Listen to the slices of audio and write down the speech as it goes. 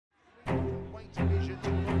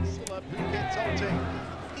Lerdsila PhuketTopTeam,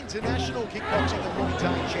 international kickboxing and Muay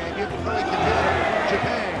Thai champion, Kunlun Fight,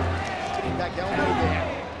 Japan. Spinning back elbow there.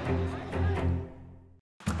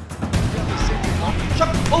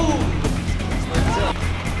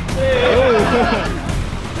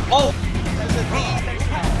 Oh!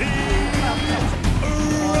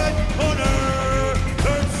 Red corner,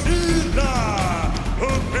 Lerdsila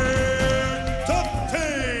PhuketTopTeam.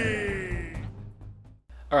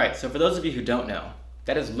 Alright, so for those of you who don't know,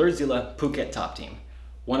 that is Lerdsila PhuketTopTeam,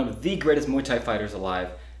 one of the greatest Muay Thai fighters alive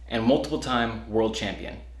and multiple-time world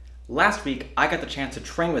champion. Last week, I got the chance to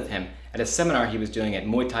train with him at a seminar he was doing at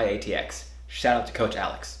Muay Thai ATX. Shout out to Coach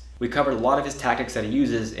Alex. We covered a lot of his tactics that he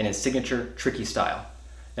uses in his signature tricky style.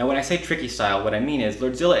 Now when I say tricky style, what I mean is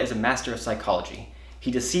Lerdsila is a master of psychology.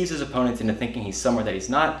 He deceives his opponents into thinking he's somewhere that he's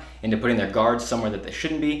not, into putting their guards somewhere that they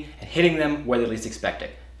shouldn't be, and hitting them where they least expect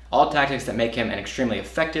it. All tactics that make him an extremely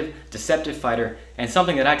effective, deceptive fighter, and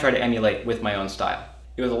something that I try to emulate with my own style.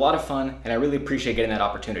 It was a lot of fun, and I really appreciate getting that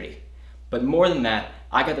opportunity. But more than that,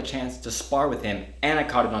 I got the chance to spar with him, and I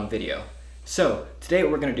caught it on video. So, today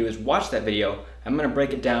what we're going to do is watch that video. I'm going to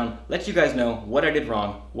break it down, let you guys know what I did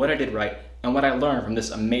wrong, what I did right, and what I learned from this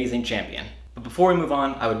amazing champion. But before we move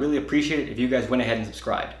on, I would really appreciate it if you guys went ahead and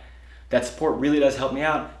subscribed. That support really does help me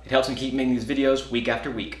out. It helps me keep making these videos week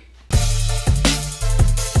after week.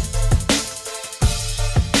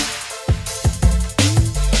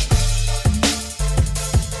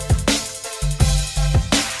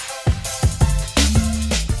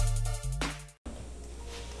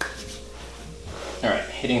 Alright,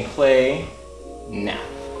 hitting play now.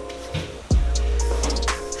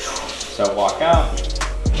 So walk out,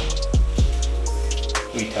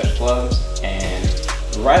 we touch gloves, and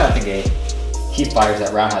right out the gate, he fires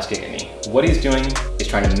that roundhouse kick at me. What he's doing is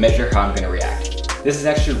trying to measure how I'm going to react. This is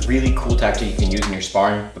actually a really cool tactic you can use in your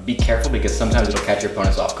sparring, but be careful because sometimes it'll catch your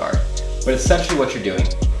opponents off guard. But essentially what you're doing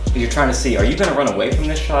is you're trying to see, are you going to run away from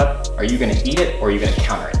this shot, are you going to eat it, or are you going to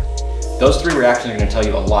counter it? Those three reactions are going to tell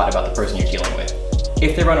you a lot about the person you're dealing with.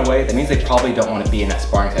 If they run away, that means they probably don't want to be in that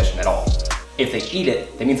sparring session at all. If they eat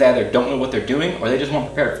it, that means they either don't know what they're doing or they just weren't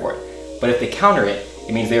prepared for it. But if they counter it,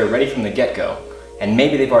 it means they were ready from the get-go, and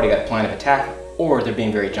maybe they've already got a plan of attack, or they're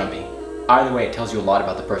being very jumpy. Either way, it tells you a lot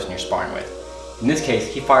about the person you're sparring with. In this case,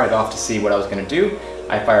 he fired it off to see what I was going to do.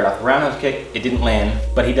 I fired off a roundhouse kick, it didn't land,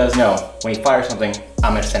 but he does know when he fires something,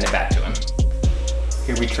 I'm going to send it back to him.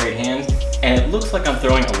 Here we trade hands, and it looks like I'm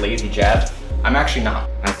throwing a lazy jab. I'm actually not.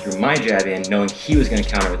 I threw my jab in knowing he was going to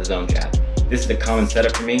counter with his own jab. This is a common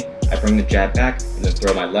setup for me. I bring the jab back and then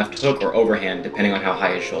throw my left hook or overhand depending on how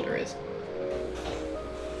high his shoulder is.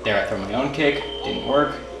 There I throw my own kick, didn't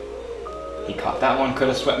work. He caught that one, could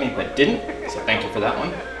have swept me but didn't, so thank you for that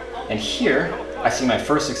one. And here I see my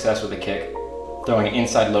first success with a kick, throwing an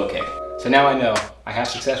inside low kick. So now I know I have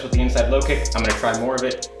success with the inside low kick, I'm going to try more of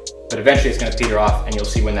it, but eventually it's going to peter off and you'll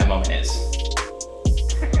see when that moment is.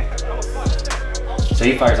 So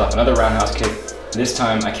he fires off another roundhouse kick. This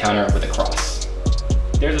time I counter with a cross.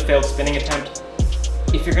 There's a failed spinning attempt.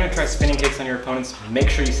 If you're going to try spinning kicks on your opponents, make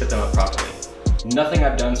sure you set them up properly. Nothing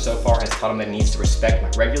I've done so far has taught him that he needs to respect my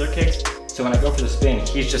regular kicks, so when I go for the spin,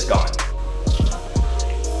 he's just gone.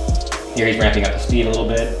 Here he's ramping up the speed a little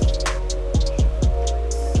bit.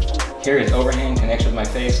 Here his overhand connects with my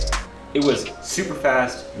face. It was super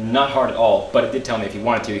fast, not hard at all, but it did tell me if he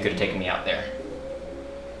wanted to, he could have taken me out there.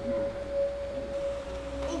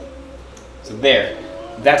 So there,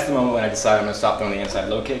 that's the moment when I decided I'm going to stop throwing the inside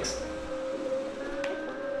low kicks.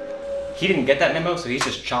 He didn't get that memo, so he's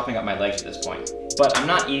just chopping up my legs at this point. But I'm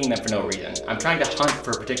not eating them for no reason. I'm trying to hunt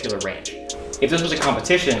for a particular range. If this was a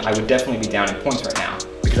competition, I would definitely be down in points right now,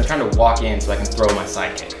 because I'm trying to walk in so I can throw my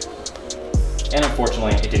side kick. And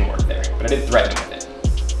unfortunately, it didn't work there, but I did threaten him with it.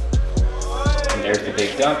 And there's the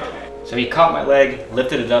big dump. So he caught my leg,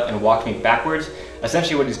 lifted it up, and walked me backwards.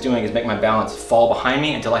 Essentially what he's doing is make my balance fall behind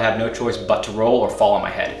me until I have no choice but to roll or fall on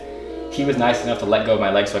my head. He was nice enough to let go of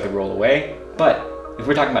my leg so I could roll away, but if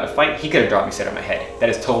we're talking about a fight, he could have dropped me straight on my head. That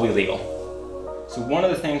is totally legal. So one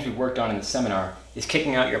of the things we worked on in the seminar is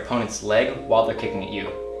kicking out your opponent's leg while they're kicking at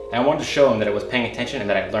you. And I wanted to show him that I was paying attention and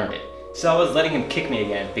that I'd learned it. So I was letting him kick me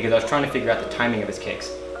again because I was trying to figure out the timing of his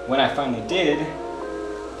kicks. When I finally did,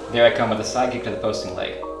 there I come with a side kick to the posting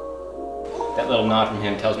leg. That little nod from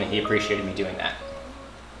him tells me he appreciated me doing that.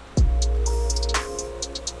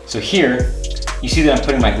 So here, you see that I'm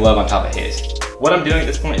putting my glove on top of his. What I'm doing at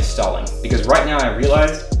this point is stalling, because right now I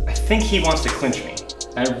realize I think he wants to clinch me.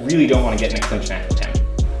 And I really don't want to get in a clinch match with him.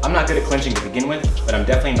 I'm not good at clinching to begin with, but I'm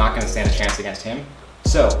definitely not going to stand a chance against him.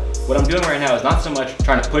 So, what I'm doing right now is not so much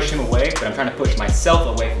trying to push him away, but I'm trying to push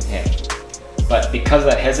myself away from him. But because of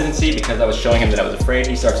that hesitancy, because I was showing him that I was afraid,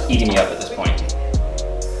 he starts eating me up at this point.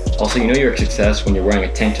 Also, you know you're a success when you're wearing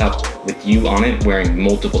a tank top with you on it wearing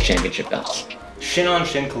multiple championship belts. Shin on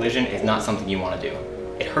shin collision is not something you want to do.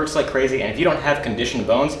 It hurts like crazy, and if you don't have conditioned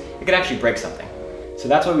bones, it could actually break something. So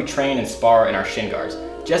that's why we train and spar in our shin guards.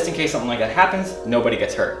 Just in case something like that happens, nobody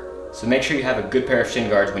gets hurt. So make sure you have a good pair of shin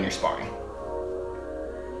guards when you're sparring.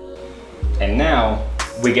 And now,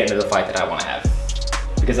 we get into the fight that I want to have.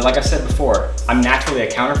 Because like I've said before, I'm naturally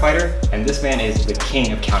a counter fighter, and this man is the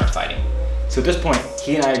king of counter fighting. So at this point,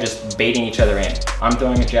 he and I are just baiting each other in. I'm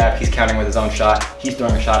throwing a jab, he's countering with his own shot, he's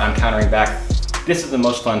throwing a shot, I'm countering back. This is the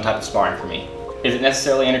most fun type of sparring for me. Is it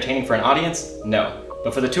necessarily entertaining for an audience? No.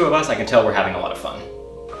 But for the two of us, I can tell we're having a lot of fun.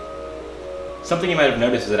 Something you might have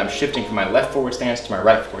noticed is that I'm shifting from my left forward stance to my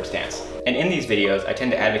right forward stance. And in these videos, I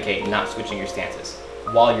tend to advocate not switching your stances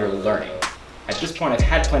while you're learning. At this point, I've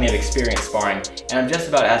had plenty of experience sparring, and I'm just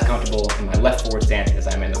about as comfortable in my left forward stance as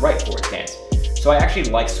I am in the right forward stance. So I actually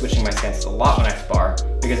like switching my stances a lot when I spar,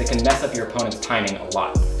 because it can mess up your opponent's timing a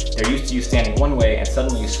lot. They're used to you standing one way and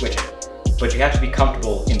suddenly you switch it. But you have to be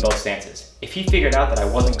comfortable in both stances. If he figured out that I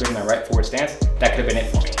wasn't good in my right forward stance, that could have been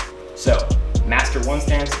it for me. So, master one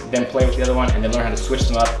stance, then play with the other one, and then learn how to switch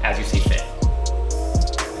them up as you see fit.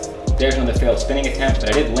 There's another failed spinning attempt, but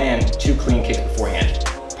I did land 2 clean kicks beforehand.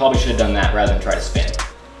 Probably should have done that rather than try to spin.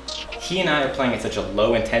 He and I are playing at such a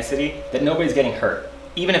low intensity that nobody's getting hurt.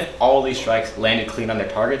 Even if all these strikes landed clean on their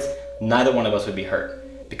targets, neither one of us would be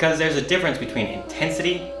hurt. Because there's a difference between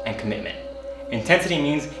intensity and commitment. Intensity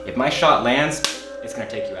means if my shot lands, it's gonna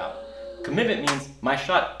take you out. Commitment means my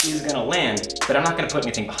shot is gonna land, but I'm not gonna put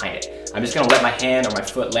anything behind it. I'm just gonna let my hand or my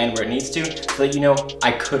foot land where it needs to so that you know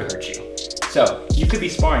I could hurt you. So you could be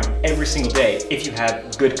sparring every single day if you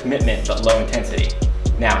have good commitment but low intensity.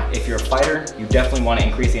 Now, if you're a fighter, you definitely want to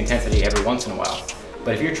increase the intensity every once in a while.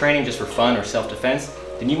 But if you're training just for fun or self-defense,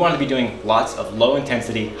 then you want to be doing lots of low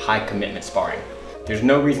intensity, high commitment sparring. There's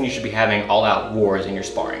no reason you should be having all-out wars in your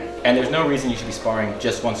sparring. And there's no reason you should be sparring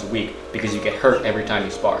just once a week because you get hurt every time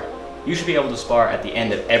you spar. You should be able to spar at the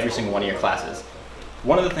end of every single one of your classes.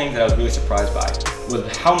 One of the things that I was really surprised by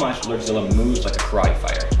was how much Lerdsila moves like a karate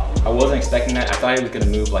fighter. I wasn't expecting that. I thought he was going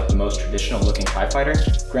to move like the most traditional looking Thai fighter.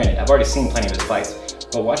 Granted, I've already seen plenty of his fights,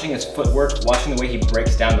 but watching his footwork, watching the way he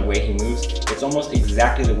breaks down the way he moves, it's almost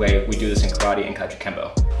exactly the way we do this in karate and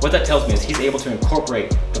Kajukenbo. What that tells me is he's able to incorporate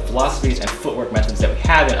the philosophies and footwork methods that we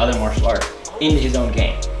have in other martial arts into his own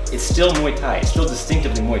game. It's still Muay Thai, it's still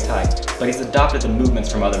distinctively Muay Thai, but he's adopted the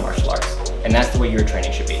movements from other martial arts. And that's the way your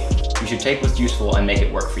training should be. You should take what's useful and make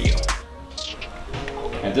it work for you.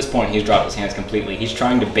 And at this point, he's dropped his hands completely. He's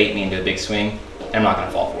trying to bait me into a big swing, and I'm not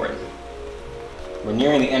gonna fall for it. We're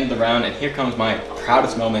nearing the end of the round, and here comes my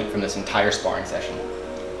proudest moment from this entire sparring session.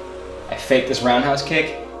 I fake this roundhouse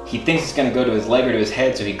kick. He thinks it's gonna go to his leg or to his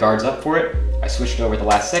head, so he guards up for it. I switch it over at the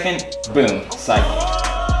last second. Boom, side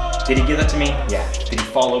kick. Did he give that to me? Yeah. Did he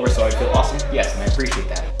fall over so I feel awesome? Yes, and I appreciate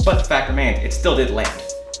that. But the fact remains, it still did land.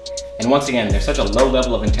 And once again, there's such a low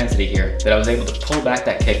level of intensity here that I was able to pull back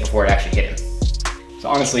that kick before it actually hit him. So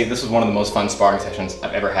honestly, this was one of the most fun sparring sessions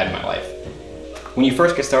I've ever had in my life. When you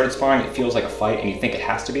first get started sparring, it feels like a fight and you think it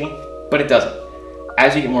has to be, but it doesn't.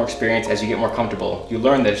 As you get more experience, as you get more comfortable, you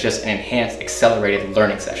learn that it's just an enhanced, accelerated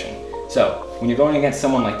learning session. So when you're going against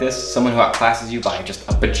someone like this, someone who outclasses you by just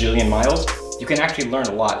a bajillion miles, you can actually learn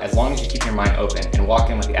a lot as long as you keep your mind open and walk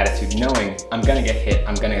in with the attitude knowing I'm gonna get hit,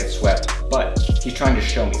 I'm gonna get swept, but he's trying to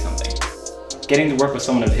show me something. Getting to work with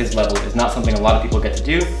someone of his level is not something a lot of people get to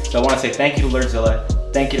do, so I want to say thank you to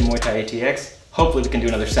Lerdsila, thank you to Muay Thai ATX. Hopefully we can do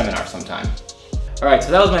another seminar sometime. Alright,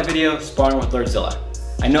 so that was my video, sparring with Lerdsila.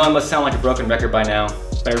 I know I must sound like a broken record by now,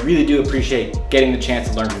 but I really do appreciate getting the chance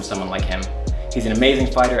to learn from someone like him. He's an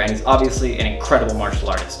amazing fighter and he's obviously an incredible martial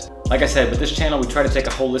artist. Like I said, with this channel we try to take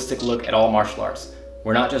a holistic look at all martial arts.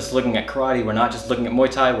 We're not just looking at karate, we're not just looking at Muay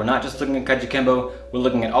Thai, we're not just looking at Kajukenbo, we're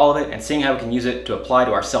looking at all of it and seeing how we can use it to apply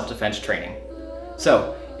to our self-defense training.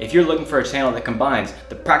 So, if you're looking for a channel that combines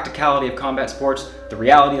the practicality of combat sports, the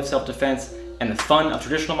reality of self-defense, and the fun of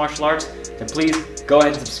traditional martial arts, then please go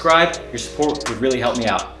ahead and subscribe. Your support would really help me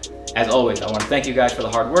out. As always, I want to thank you guys for the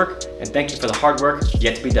hard work, and thank you for the hard work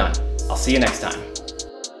yet to be done. I'll see you next time.